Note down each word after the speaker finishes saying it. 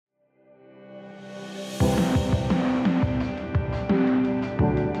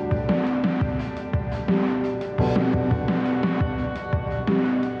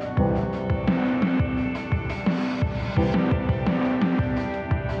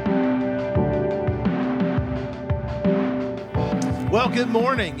Well, good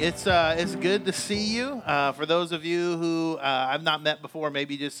morning. It's good to see you. For those of you who I've not met before,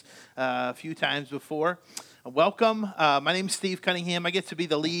 maybe just a few times before, welcome. My name's Steve Cunningham. I get to be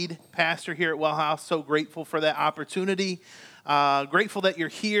the lead pastor here at Well House. So grateful for that opportunity. Grateful that you're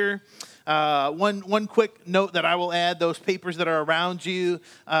here. One quick note that I will add: those papers that are around you,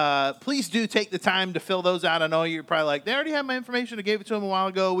 please do take the time to fill those out. I know you're probably like, they already have my information. I gave it to them a while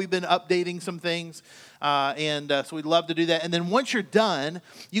ago. We've been updating some things. So we'd love to do that. And then once you're done,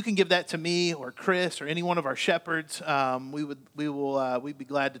 you can give that to me or Chris or any one of our shepherds. We'd be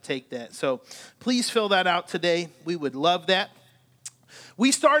glad to take that. So please fill that out today. We would love that.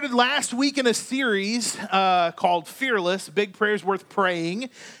 We started last week in a series called Fearless, Big Prayers Worth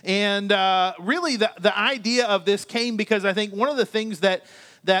Praying. And really the idea of this came because I think one of the things that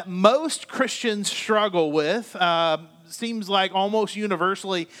most Christians struggle with, seems like almost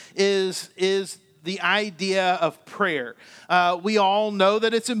universally, is the idea of prayer. We all know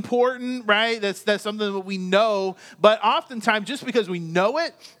that it's important, right? That's something that we know, but oftentimes just because we know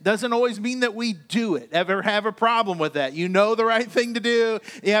it doesn't always mean that we do it. Ever have a problem with that? You know the right thing to do,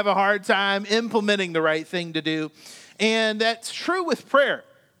 you have a hard time implementing the right thing to do. And that's true with prayer.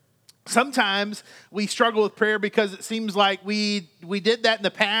 Sometimes we struggle with prayer because it seems like we did that in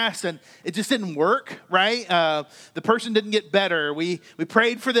the past and it just didn't work, right? The person didn't get better. We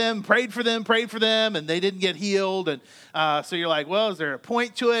prayed for them, and they didn't get healed. And so you're like, well, is there a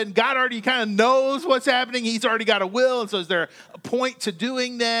point to it? And God already kind of knows what's happening. He's already got a will. And so is there a point to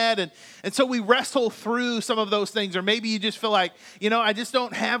doing that? And so we wrestle through some of those things. Or maybe you just feel like, I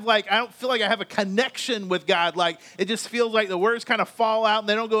don't feel like I have a connection with God. Like it just feels like the words kind of fall out and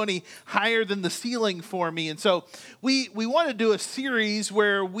they don't go any higher than the ceiling for me. And so we want to do a series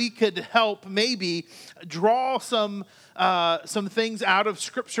where we could help maybe draw some things out of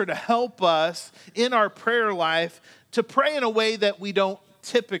Scripture to help us in our prayer life to pray in a way that we don't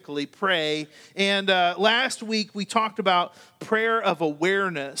typically pray. And last week we talked about prayer of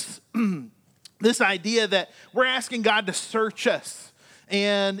awareness. This idea that we're asking God to search us.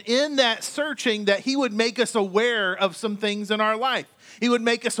 And in that searching, that He would make us aware of some things in our life. He would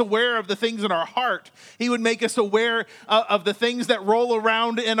make us aware of the things in our heart. He would make us aware of the things that roll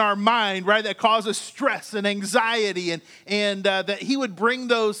around in our mind, right, that cause us stress and anxiety, and that He would bring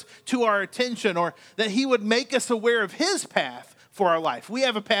those to our attention, or that He would make us aware of His path for our life. We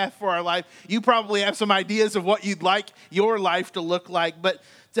have a path for our life. You probably have some ideas of what you'd like your life to look like, but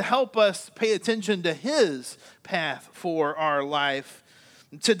to help us pay attention to His path for our life.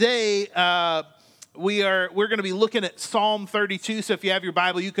 Today, we're going to be looking at Psalm 32. So if you have your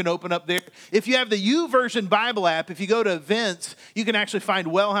Bible, you can open up there. If you have the YouVersion Bible app, if you go to events, you can actually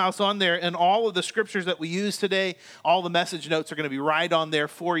find Well House on there, and all of the scriptures that we use today, all the message notes are going to be right on there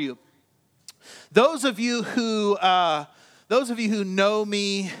for you. Those of you who know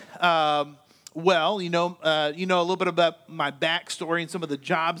me well, you know a little bit about my backstory and some of the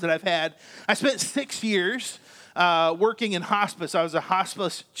jobs that I've had. I spent 6 years working in hospice. I was a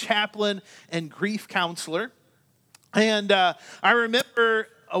hospice chaplain and grief counselor. And I remember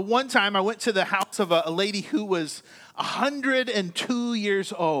one time I went to the house of a lady who was 102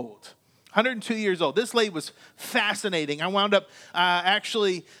 years old. 102 years old. This lady was fascinating. I wound up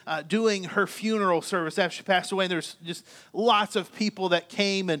actually doing her funeral service after she passed away. And there's just lots of people that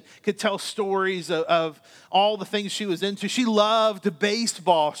came and could tell stories of all the things she was into. She loved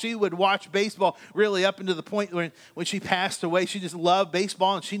baseball. She would watch baseball really up into the point when she passed away. She just loved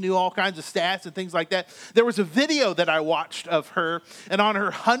baseball, and she knew all kinds of stats and things like that. There was a video that I watched of her, and on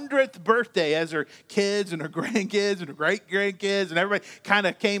her 100th birthday, as her kids and her grandkids and her great-grandkids and everybody kind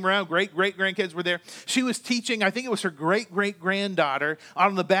of came around, great-grandkids were there, she was teaching, I think it was her great-great-granddaughter,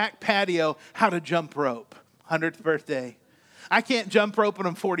 on the back patio how to jump rope. 100th birthday. I can't jump rope and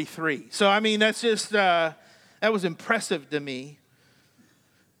I'm 43. So, I mean, that's just, that was impressive to me.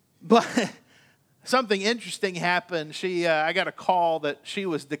 But something interesting happened. I got a call that she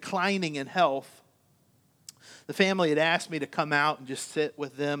was declining in health. The family had asked me to come out and just sit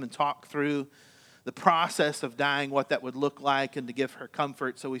with them and talk through the process of dying, what that would look like, and to give her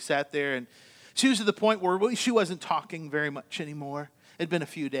comfort. So we sat there, and she was at the point where she wasn't talking very much anymore. It had been a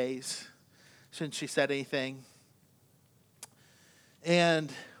few days since she said anything.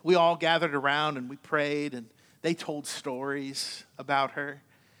 And we all gathered around and we prayed, and they told stories about her.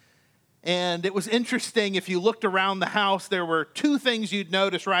 And it was interesting, if you looked around the house, there were two things you'd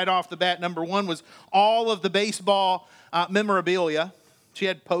notice right off the bat. Number one was all of the baseball memorabilia. She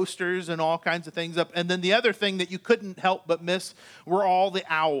had posters and all kinds of things up. And then the other thing that you couldn't help but miss were all the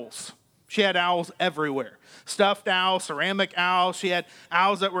owls. She had owls everywhere. Stuffed owls, ceramic owls. She had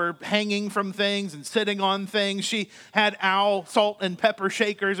owls that were hanging from things and sitting on things. She had owl salt and pepper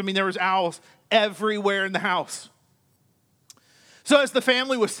shakers. I mean, there was owls everywhere in the house. So as the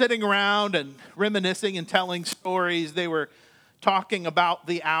family was sitting around and reminiscing and telling stories, they were talking about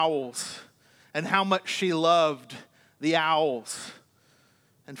the owls and how much she loved the owls.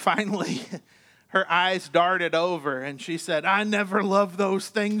 And finally, her eyes darted over and she said, "I never loved those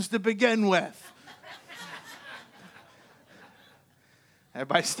things to begin with."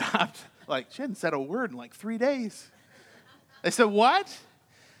 Everybody stopped. Like, she hadn't said a word in like 3 days. They said, "What?"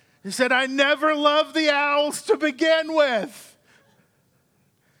 She said, "I never loved the owls to begin with."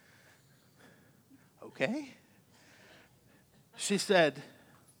 Okay. She said,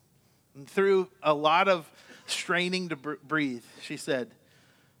 through a lot of straining to breathe, she said,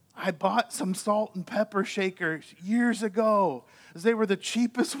 "I bought some salt and pepper shakers years ago, as they were the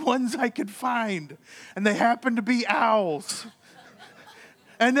cheapest ones I could find, and they happened to be owls.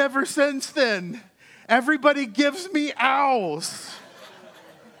 And ever since then, everybody gives me owls.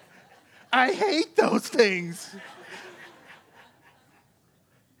 I hate those things."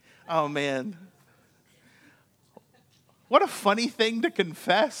 Oh, man. What a funny thing to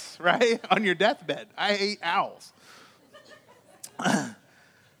confess, right? On your deathbed. I hate owls.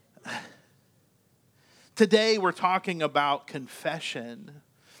 Today we're talking about confession.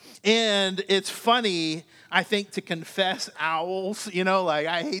 And it's funny, I think, to confess owls. You know, like,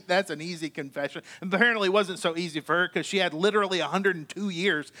 I hate, that's an easy confession. And apparently it wasn't so easy for her because she had literally 102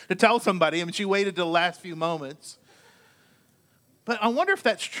 years to tell somebody. I mean, she waited till the last few moments. But I wonder if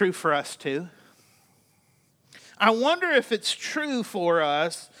that's true for us too. I wonder if it's true for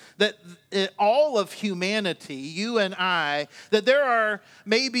us that all of humanity, you and I, that there are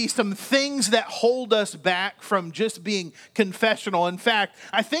maybe some things that hold us back from just being confessional. In fact,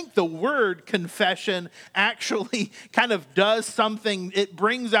 I think the word confession actually kind of does something. It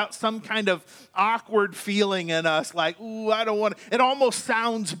brings out some kind of awkward feeling in us, like, ooh, I don't want to. It almost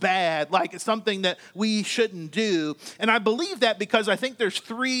sounds bad, like it's something that we shouldn't do. And I believe that because I think there's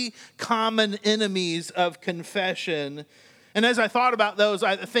 3 common enemies of confession. And as I thought about those,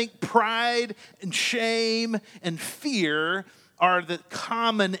 I think pride and shame and fear are the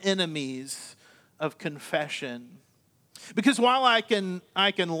common enemies of confession. Because while I can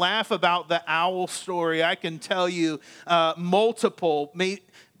laugh about the owl story, I can tell you multiple,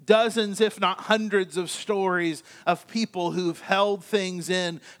 dozens, if not hundreds of stories of people who've held things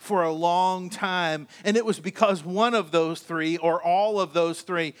in for a long time. And it was because one of those 3 or all of those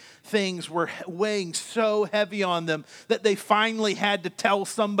 3 things were weighing so heavy on them that they finally had to tell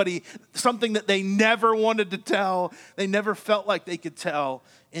somebody something that they never wanted to tell. They never felt like they could tell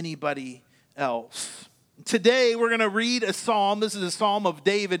anybody else. Today, we're going to read a psalm. This is a psalm of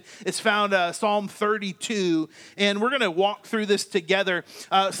David. It's found Psalm 32, and we're going to walk through this together.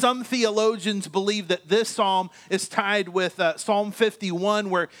 Some theologians believe that this psalm is tied with Psalm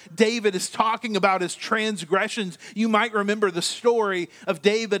 51, where David is talking about his transgressions. You might remember the story of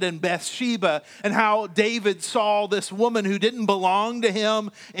David and Bathsheba and how David saw this woman who didn't belong to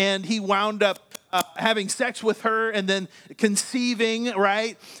him, and he wound up having sex with her and then conceiving,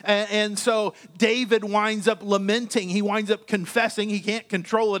 right? And so David winds up lamenting. He winds up confessing. He can't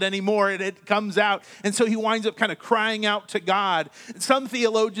control it anymore. It comes out. And so he winds up kind of crying out to God. Some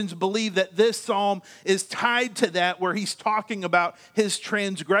theologians believe that this psalm is tied to that, where he's talking about his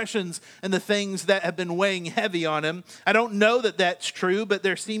transgressions and the things that have been weighing heavy on him. I don't know that that's true, but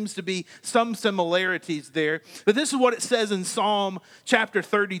there seems to be some similarities there. But this is what it says in Psalm chapter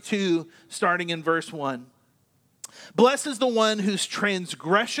 32, starting in verse 1. "Blessed is the one whose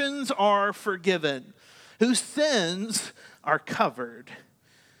transgressions are forgiven, whose sins are covered.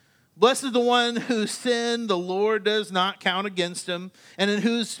 Blessed is the one whose sin the Lord does not count against him, and in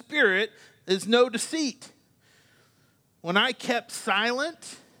whose spirit is no deceit. When I kept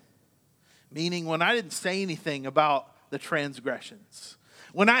silent," meaning when I didn't say anything about the transgressions,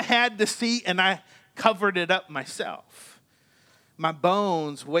 when I had deceit and I covered it up myself, my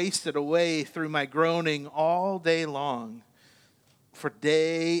bones wasted away through my groaning all day long, for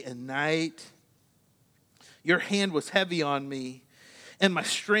day and night. Your hand was heavy on me, and my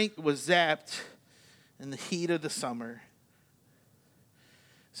strength was zapped in the heat of the summer.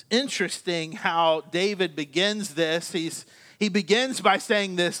 It's interesting how David begins this. He begins by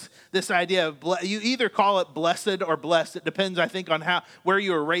saying this idea of, you either call it blessed or blessed. It depends, I think, on where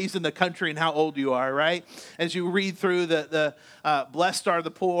you were raised in the country and how old you are, right? As you read through the blessed are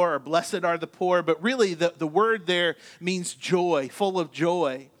the poor or blessed are the poor. But really, the word there means joy, full of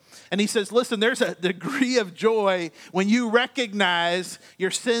joy. And he says, listen, there's a degree of joy when you recognize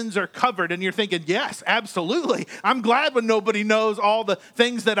your sins are covered and you're thinking, yes, absolutely. I'm glad when nobody knows all the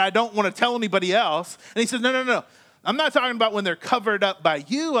things that I don't want to tell anybody else. And he says, no. I'm not talking about when they're covered up by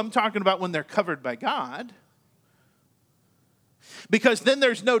you. I'm talking about when they're covered by God. Because then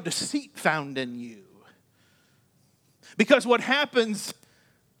there's no deceit found in you. Because what happens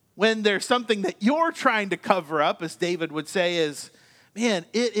when there's something that you're trying to cover up, as David would say, is, man,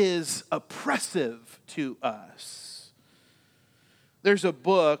 it is oppressive to us. There's a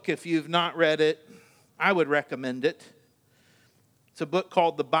book, if you've not read it, I would recommend it. It's a book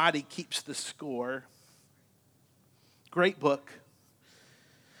called The Body Keeps the Score. Great book.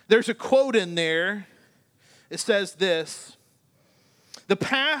 There's a quote in there. It says this: "The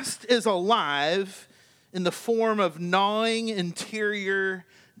past is alive in the form of gnawing interior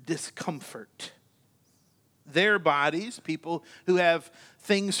discomfort." Their bodies, people who have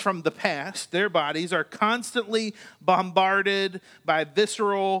things from the past, their bodies are constantly bombarded by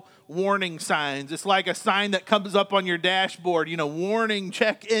visceral warning signs. It's like a sign that comes up on your dashboard, warning,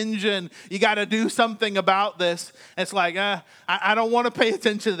 check engine. You got to do something about this. It's like, I don't want to pay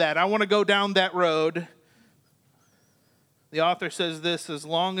attention to that. I want to go down that road. The author says this: as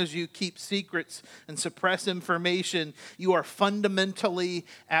long as you keep secrets and suppress information, you are fundamentally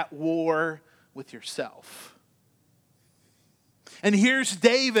at war with yourself. And here's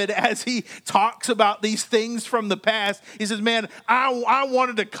David as he talks about these things from the past. He says, man, I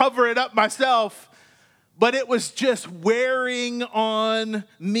wanted to cover it up myself, but it was just wearing on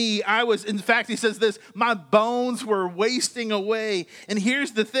me. In fact, he says this: my bones were wasting away. And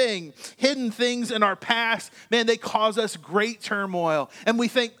here's the thing: hidden things in our past, man, they cause us great turmoil. And we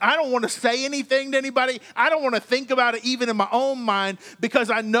think, I don't want to say anything to anybody. I don't want to think about it even in my own mind because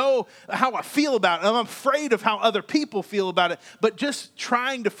I know how I feel about it. I'm afraid of how other people feel about it. But just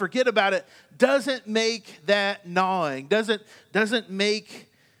trying to forget about it doesn't make that gnawing, doesn't make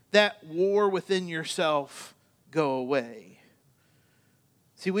that war within yourself go away.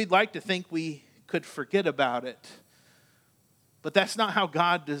 See, we'd like to think we could forget about it, but that's not how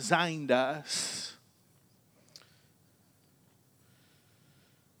God designed us.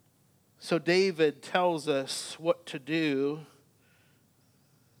 So David tells us what to do,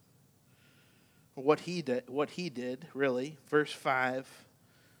 or what he did, really. Verse 5.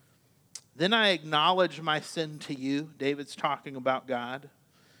 Then I acknowledged my sin to you. David's talking about God.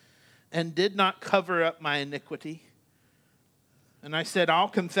 And did not cover up my iniquity. And I said, I'll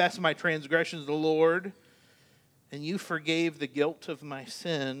confess my transgressions to the Lord, and you forgave the guilt of my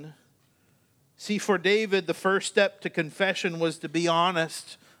sin. See, for David, the first step to confession was to be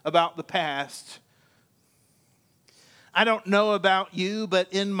honest about the past. I don't know about you,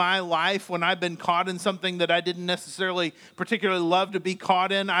 but in my life, when I've been caught in something that I didn't necessarily particularly love to be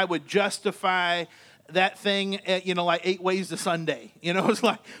caught in, I would justify that thing, like 8 ways to Sunday. It's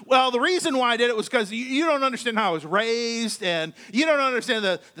like, well, the reason why I did it was because you don't understand how I was raised, and you don't understand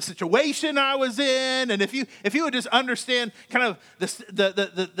the situation I was in. And if you would just understand kind of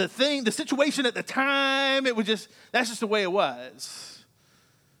the situation at the time, that's just the way it was.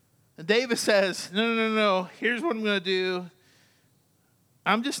 And David says, no, here's what I'm going to do.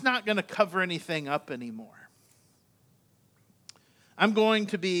 I'm just not going to cover anything up anymore. I'm going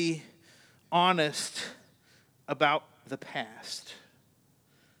to be honest about the past.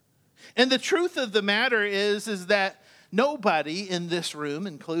 And the truth of the matter is that nobody in this room,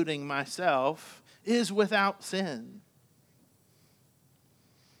 including myself, is without sin.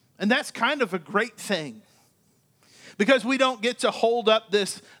 And that's kind of a great thing. Because we don't get to hold up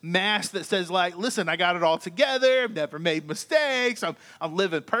this mask that says, like, listen, I got it all together. I've never made mistakes. I'm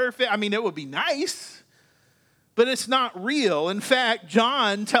living perfect. I mean, it would be nice. But it's not real. In fact,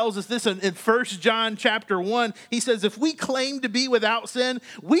 John tells us this in 1 John chapter 1. He says, if we claim to be without sin,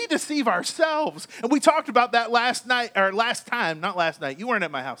 we deceive ourselves. And we talked about that last time, not last night. You weren't at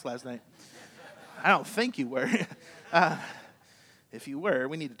my house last night. I don't think you were. If you were,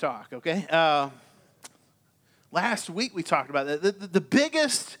 we need to talk, okay? Last week we talked about that. The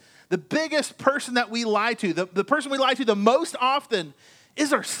biggest person that we lie to, the person we lie to the most often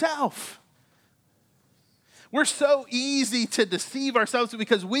is ourselves. We're so easy to deceive ourselves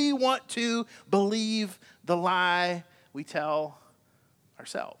because we want to believe the lie we tell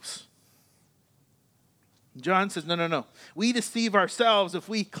ourselves. John says, no. We deceive ourselves if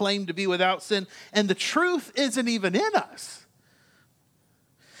we claim to be without sin, and the truth isn't even in us.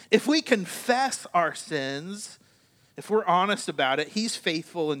 If we confess our sins, if we're honest about it, he's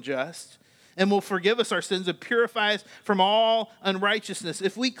faithful and just and will forgive us our sins and purify us from all unrighteousness.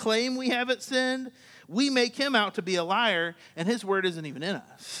 If we claim we haven't sinned, we make him out to be a liar, and his word isn't even in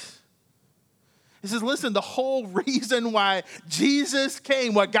us. He says, listen, the whole reason why Jesus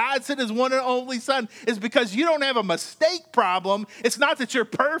came, why God sent his one and only son, is because you don't have a mistake problem. It's not that you're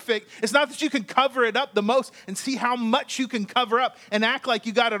perfect. It's not that you can cover it up the most and see how much you can cover up and act like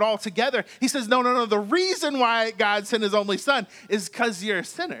you got it all together. He says, no. The reason why God sent his only son is because you're a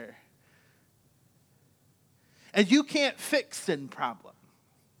sinner. And you can't fix sin problem.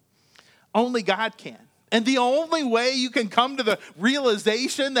 Only God can. And the only way you can come to the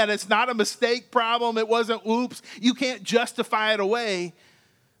realization that it's not a mistake problem, it wasn't oops, you can't justify it away,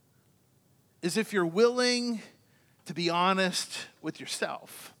 is if you're willing to be honest with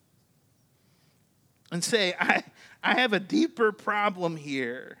yourself and say, I have a deeper problem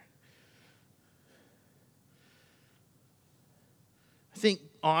here. I think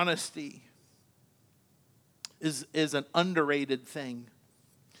honesty is an underrated thing.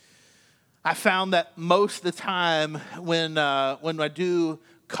 I found that most of the time when I do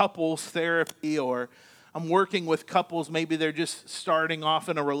couples therapy or I'm working with couples, maybe they're just starting off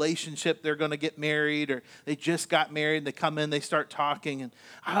in a relationship, they're going to get married, or they just got married, they come in, they start talking, and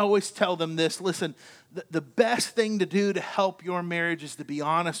I always tell them this, listen, the best thing to do to help your marriage is to be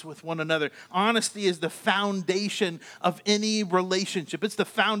honest with one another. Honesty is the foundation of any relationship. It's the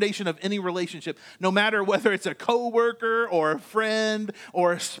foundation of any relationship. No matter whether it's a coworker or a friend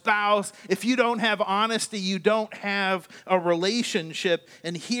or a spouse, if you don't have honesty, you don't have a relationship.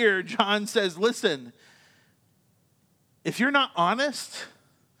 And here John says, listen, if you're not honest,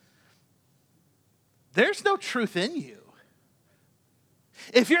 there's no truth in you.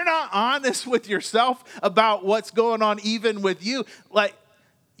 If you're not honest with yourself about what's going on even with you, like,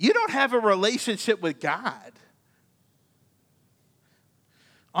 you don't have a relationship with God.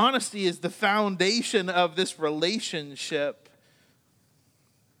 Honesty is the foundation of this relationship.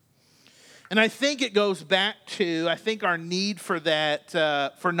 And I think it goes back to, I think our need for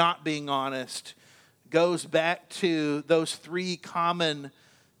that, for not being honest, goes back to those three common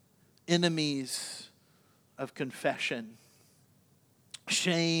enemies of confession.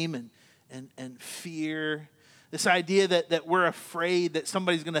 Shame and fear. This idea that we're afraid that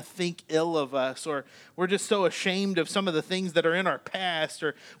somebody's going to think ill of us, or we're just so ashamed of some of the things that are in our past,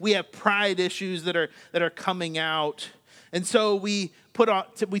 or we have pride issues that are coming out. And so we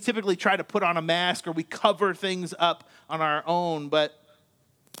typically try to put on a mask, or we cover things up on our own, but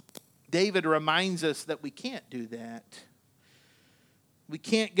David reminds us that we can't do that. We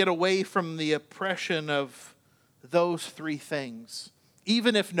can't get away from the oppression of those three things.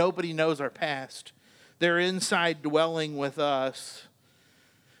 Even if nobody knows our past, they're inside dwelling with us.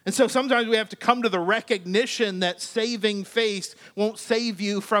 And so sometimes we have to come to the recognition that saving faith won't save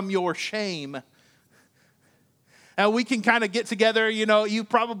you from your shame. We can kind of get together, you've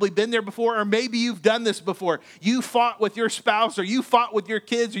probably been there before, or maybe you've done this before. You fought with your spouse, or you fought with your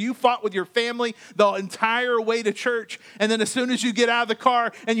kids, or you fought with your family the entire way to church. And then as soon as you get out of the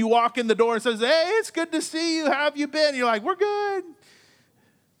car and you walk in the door and says, hey, it's good to see you. How have you been? You're like, we're good.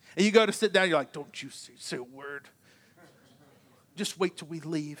 And you go to sit down, you're like, don't you say a word. Just wait till we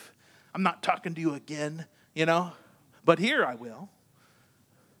leave. I'm not talking to you again, But here I will.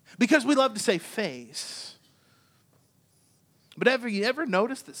 Because we love to say face. But have you ever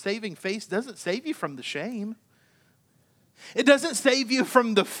noticed that saving face doesn't save you from the shame? It doesn't save you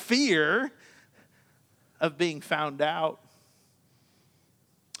from the fear of being found out.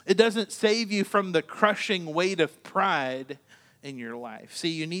 It doesn't save you from the crushing weight of pride in your life. See,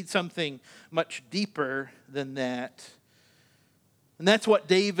 you need something much deeper than that. And that's what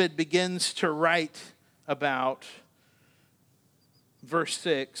David begins to write about. Verse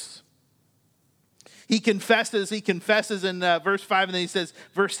 6. He confesses in verse 5, and then he says,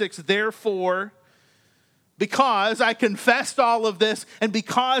 verse 6, therefore, because I confessed all of this, and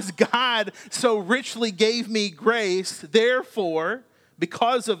because God so richly gave me grace, therefore,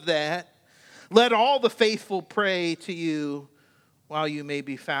 because of that, let all the faithful pray to you while you may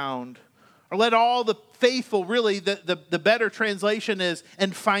be found. Or let all the faithful, really, the better translation is,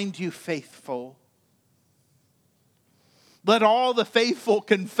 and find you faithful. Let all the faithful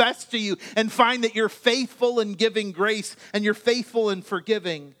confess to you and find that you're faithful in giving grace and you're faithful in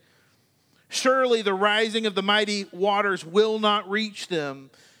forgiving. Surely the rising of the mighty waters will not reach them.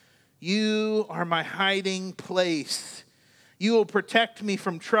 You are my hiding place. You will protect me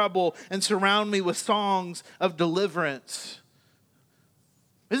from trouble and surround me with songs of deliverance.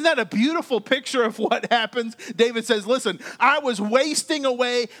 Isn't that a beautiful picture of what happens? David says, listen, I was wasting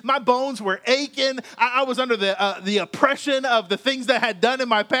away. My bones were aching. I was under the oppression of the things that I had done in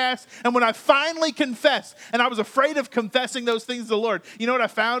my past. And when I finally confessed, and I was afraid of confessing those things to the Lord, you know what I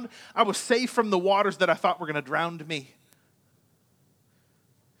found? I was safe from the waters that I thought were going to drown me.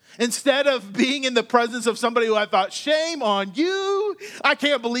 Instead of being in the presence of somebody who I thought, shame on you. I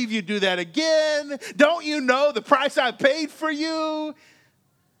can't believe you do that again. Don't you know the price I paid for you?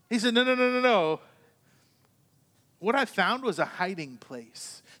 He said, no, no, no, no, no. What I found was a hiding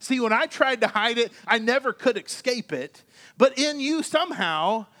place. See, when I tried to hide it, I never could escape it. But in you,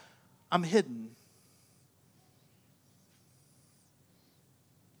 somehow, I'm hidden.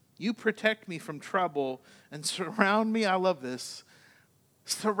 You protect me from trouble and surround me, I love this,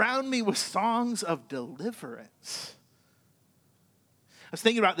 surround me with songs of deliverance. I was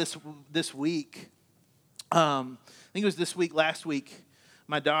thinking about this week. I think it was this week, last week.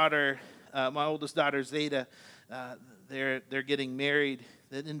 My daughter, my oldest daughter, Zeta, they're getting married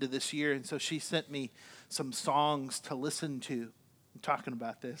into this year. And so she sent me some songs to listen to. I'm talking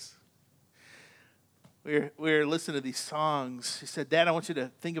about this. We were listening to these songs. She said, Dad, I want you to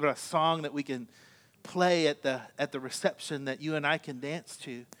think about a song that we can play at the reception that you and I can dance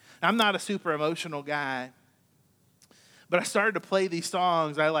to. I'm not a super emotional guy, but I started to play these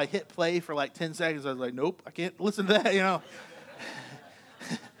songs. I hit play for 10 seconds. I was like, nope, I can't listen to that,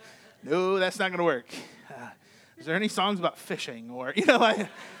 No, that's not going to work. Is there any songs about fishing or,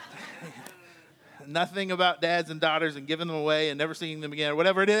 nothing about dads and daughters and giving them away and never seeing them again or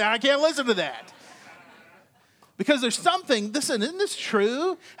whatever it is? I can't listen to that. Because there's something, listen, isn't this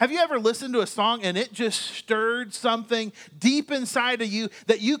true? Have you ever listened to a song and it just stirred something deep inside of you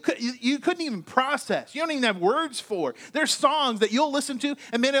that you couldn't even process? You don't even have words for. There's songs that you'll listen to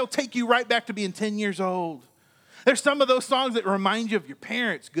and man, it'll take you right back to being 10 years old. There's some of those songs that remind you of your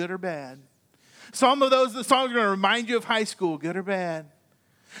parents, good or bad. Some of the songs are going to remind you of high school, good or bad.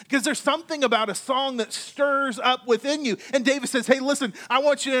 Because there's something about a song that stirs up within you. And David says, hey, listen, I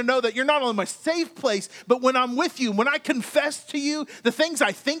want you to know that you're not only my safe place, but when I'm with you, when I confess to you the things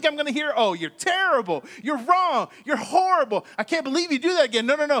I think I'm going to hear, oh, you're terrible, you're wrong, you're horrible, I can't believe you do that again.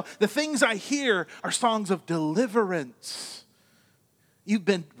 No. The things I hear are songs of deliverance. You've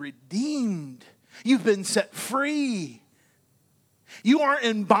been redeemed. You've been set free. You aren't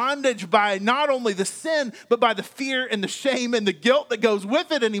in bondage by not only the sin, but by the fear and the shame and the guilt that goes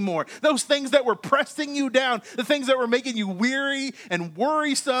with it anymore. Those things that were pressing you down, the things that were making you weary and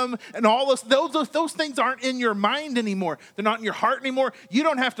worrisome and all those things aren't in your mind anymore. They're not in your heart anymore. You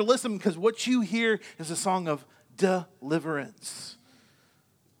don't have to listen because what you hear is a song of deliverance.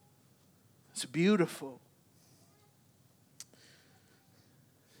 It's beautiful.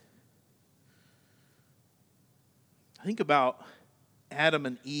 Think about Adam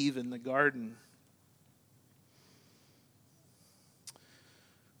and Eve in the garden.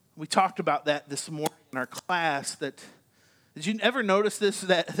 We talked about that this morning in our class. Did you ever notice this?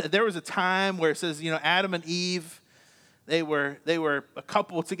 That there was a time where it says, Adam and Eve, they were a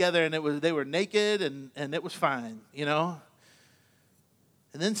couple together, and they were naked, and it was fine, And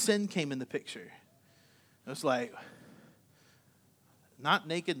then sin came in the picture. It was like not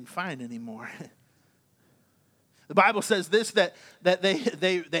naked and fine anymore. The Bible says this, that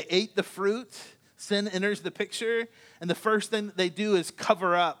they ate the fruit, sin enters the picture, and the first thing that they do is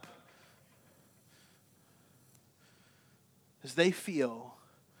cover up. As they feel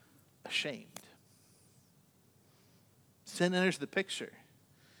ashamed. Sin enters the picture,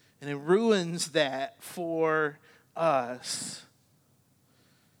 and it ruins that for us.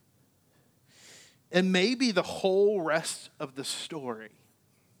 And maybe the whole rest of the story,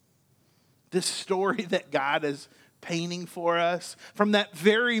 this story that God is painting for us from that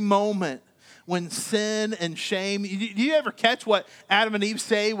very moment when sin and shame. Do you ever catch what Adam and Eve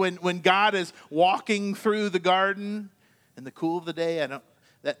say when God is walking through the garden in the cool of the day?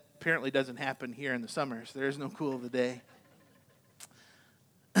 That apparently doesn't happen here in the summers. There is no cool of the day.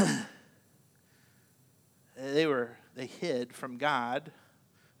 They hid from God.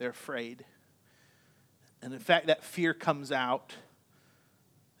 They're afraid. And in fact, that fear comes out.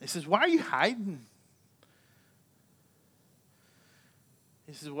 He says, why are you hiding?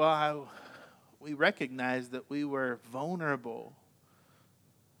 He says, we recognized that we were vulnerable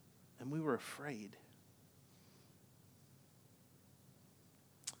and we were afraid.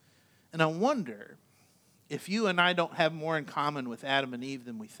 And I wonder if you and I don't have more in common with Adam and Eve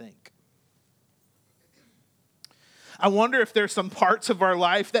than we think. I wonder if there's some parts of our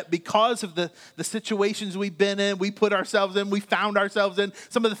life that because of the situations we've been in, we put ourselves in, we found ourselves in,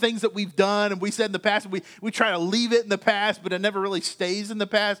 some of the things that we've done and we said in the past, we try to leave it in the past, but it never really stays in the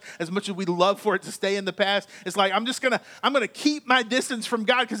past as much as we'd love for it to stay in the past. It's like, I'm going to keep my distance from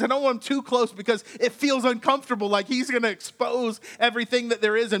God because I don't want him too close because it feels uncomfortable, like he's going to expose everything that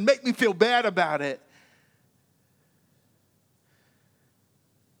there is and make me feel bad about it.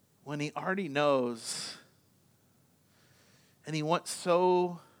 When he already knows. And he wants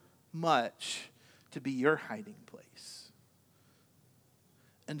so much to be your hiding place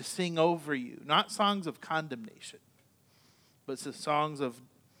and to sing over you, not songs of condemnation, but the songs of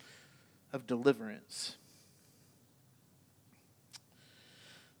deliverance.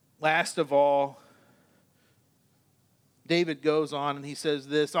 Last of all, David goes on and he says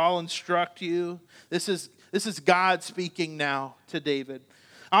this, I'll instruct you. This is God speaking now to David.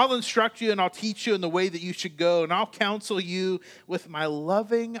 I'll instruct you and I'll teach you in the way that you should go, and I'll counsel you with my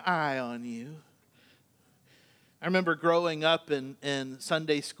loving eye on you. I remember growing up in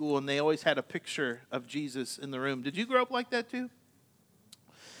Sunday school, and they always had a picture of Jesus in the room. Did you grow up like that too?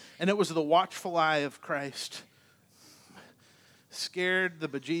 And it was the watchful eye of Christ. Scared the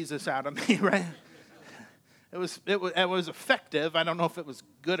bejesus out of me, right? It was effective. I don't know if it was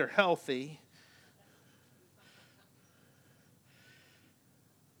good or healthy.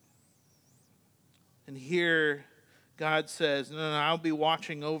 And here God says, no, I'll be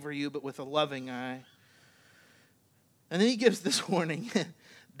watching over you, but with a loving eye. And then he gives this warning.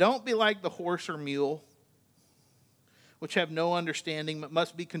 Don't be like the horse or mule, which have no understanding, but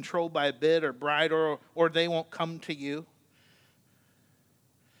must be controlled by a bit or bridle, or they won't come to you.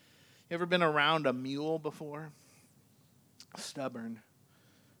 You ever been around a mule before? Stubborn.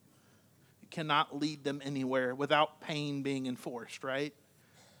 You cannot lead them anywhere without pain being enforced, right?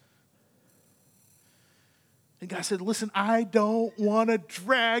 And God said, listen, I don't want to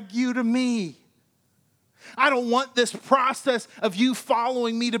drag you to me. I don't want this process of you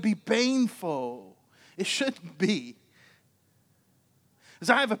following me to be painful. It shouldn't be. Because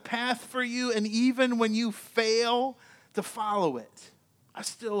I have a path for you, and even when you fail to follow it, I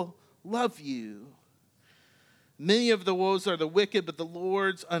still love you. Many of the woes are the wicked, but the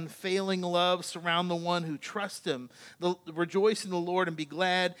Lord's unfailing love surround the one who trusts him. Rejoice in the Lord and be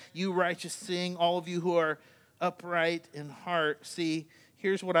glad, you righteous sing, all of you who are upright in heart. See,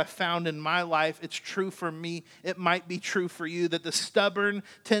 here's what I found in my life. It's true for me. It might be true for you, that the stubborn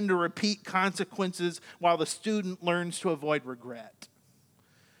tend to repeat consequences while the student learns to avoid regret.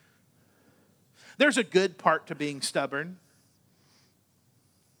 There's a good part to being stubborn,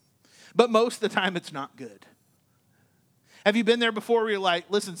 but most of the time it's not good. Have you been there before where you're like,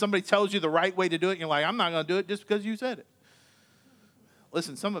 listen, somebody tells you the right way to do it, and you're like, I'm not going to do it just because you said it.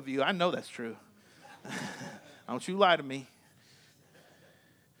 Listen, some of you, I know that's true. Don't you lie to me.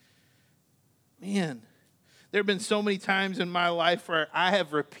 Man, there have been so many times in my life where I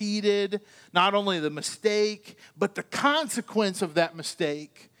have repeated not only the mistake, but the consequence of that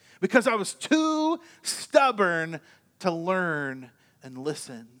mistake because I was too stubborn to learn and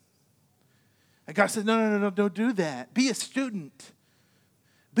listen. And God said, no, don't do that. Be a student.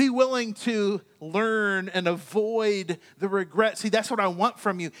 Be willing to learn and avoid the regret. See, that's what I want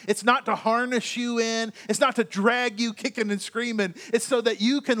from you. It's not to harness you in. It's not to drag you kicking and screaming. It's so that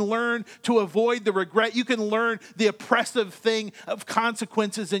you can learn to avoid the regret. You can learn the oppressive thing of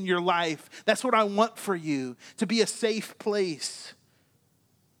consequences in your life. That's what I want for you, to be a safe place.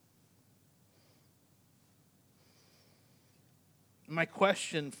 My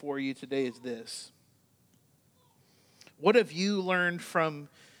question for you today is this. What have you learned from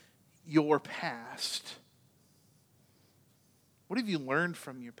your past? What have you learned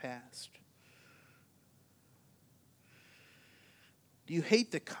from your past? Do you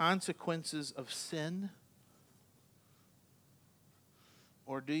hate the consequences of sin?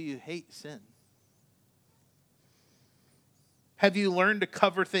 Or do you hate sin? Have you learned to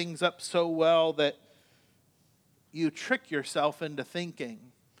cover things up so well that you trick yourself into thinking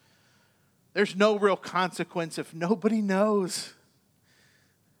there's no real consequence if nobody knows?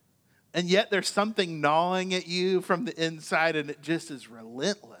 And yet there's something gnawing at you from the inside, and it just is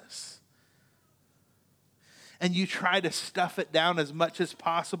relentless. And you try to stuff it down as much as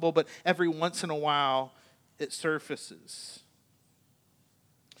possible, but every once in a while it surfaces.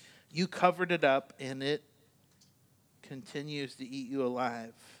 You covered it up, and it continues to eat you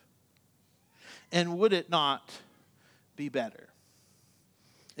alive. And would it not be better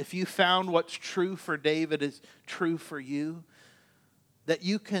if you found what's true for David is true for you? That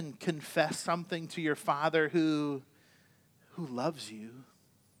you can confess something to your Father who loves you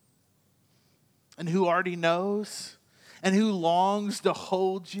and who already knows and who longs to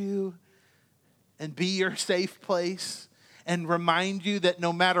hold you and be your safe place and remind you that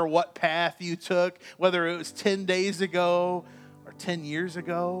no matter what path you took, whether it was 10 days ago or 10 years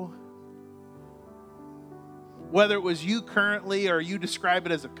ago, whether it was you currently or you describe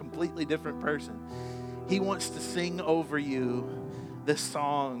it as a completely different person, He wants to sing over you this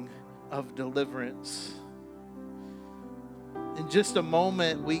song of deliverance. In just a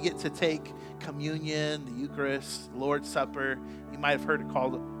moment, we get to take communion, the Eucharist, Lord's Supper. You might have heard it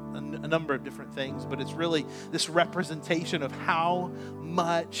called a number of different things, but it's really this representation of how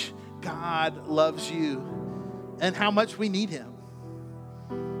much God loves you and how much we need him.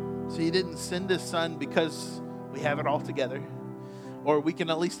 So he didn't send his son because we have it all together, or we can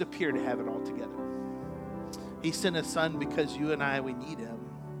at least appear to have it all together. He sent his son because you and I, we need him.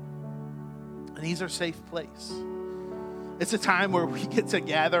 And he's our safe place. It's a time where we get to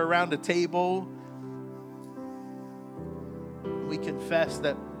gather around a table. We confess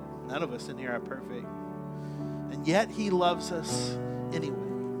that none of us in here are perfect. And yet he loves us anyway.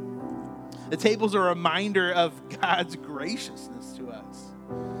 The table's a reminder of God's graciousness to us.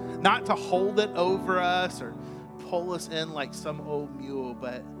 Not to hold it over us or pull us in like some old mule,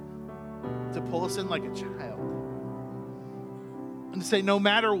 but to pull us in like a child. And to say, no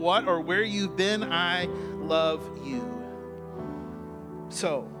matter what or where you've been, I love you.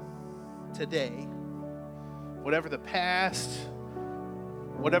 So, today, whatever the past,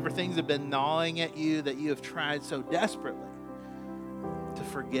 whatever things have been gnawing at you that you have tried so desperately to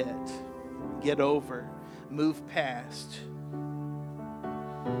forget, get over, move past,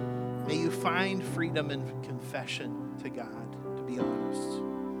 may you find freedom in confession to God, to be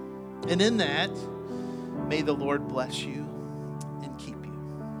honest. And in that, may the Lord bless you and keep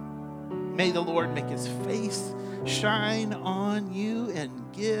you. May the Lord make his face shine on you and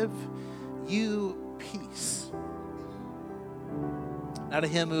give you peace. Now to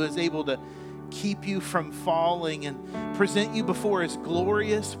him who is able to keep you from falling and present you before his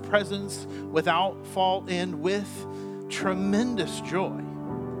glorious presence without fault and with tremendous joy.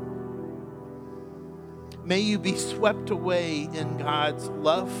 May you be swept away in God's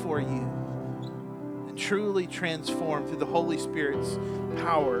love for you and truly transformed through the Holy Spirit's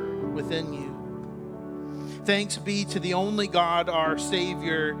power within you. Thanks be to the only God, our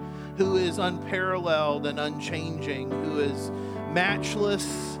Savior, who is unparalleled and unchanging, who is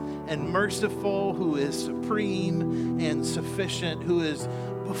matchless and merciful, who is supreme and sufficient, who is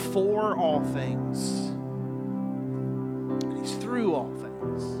before all things. And he's through all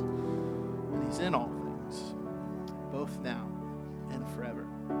things. And he's in all things, both now and forever.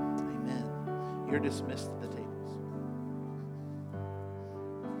 Amen. You're dismissed at the table.